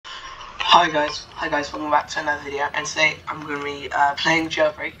Hi guys, welcome back to another video, and today I'm going to be playing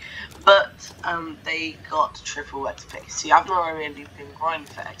Jailbreak, but they got triple XP. See, I've not really been grinding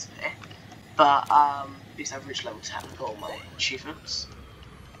for XP, but because I've reached level 10 and got all my achievements,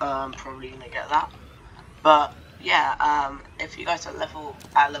 probably going to get that. But yeah, if you guys are level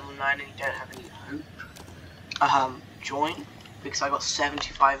 9 and you don't have any hope, join, because I got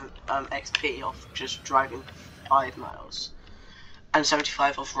 75 XP off just driving 5 miles. And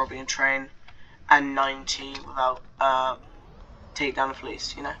 75 off robbing a train, and 90 without take down a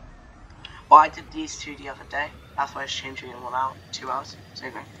police, you know. Well, I did these two the other day. That's why it's changing in 1 hour, 2 hours,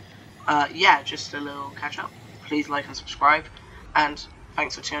 same thing. Yeah, just a little catch up. Please like and subscribe, and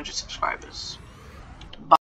thanks for 200 subscribers.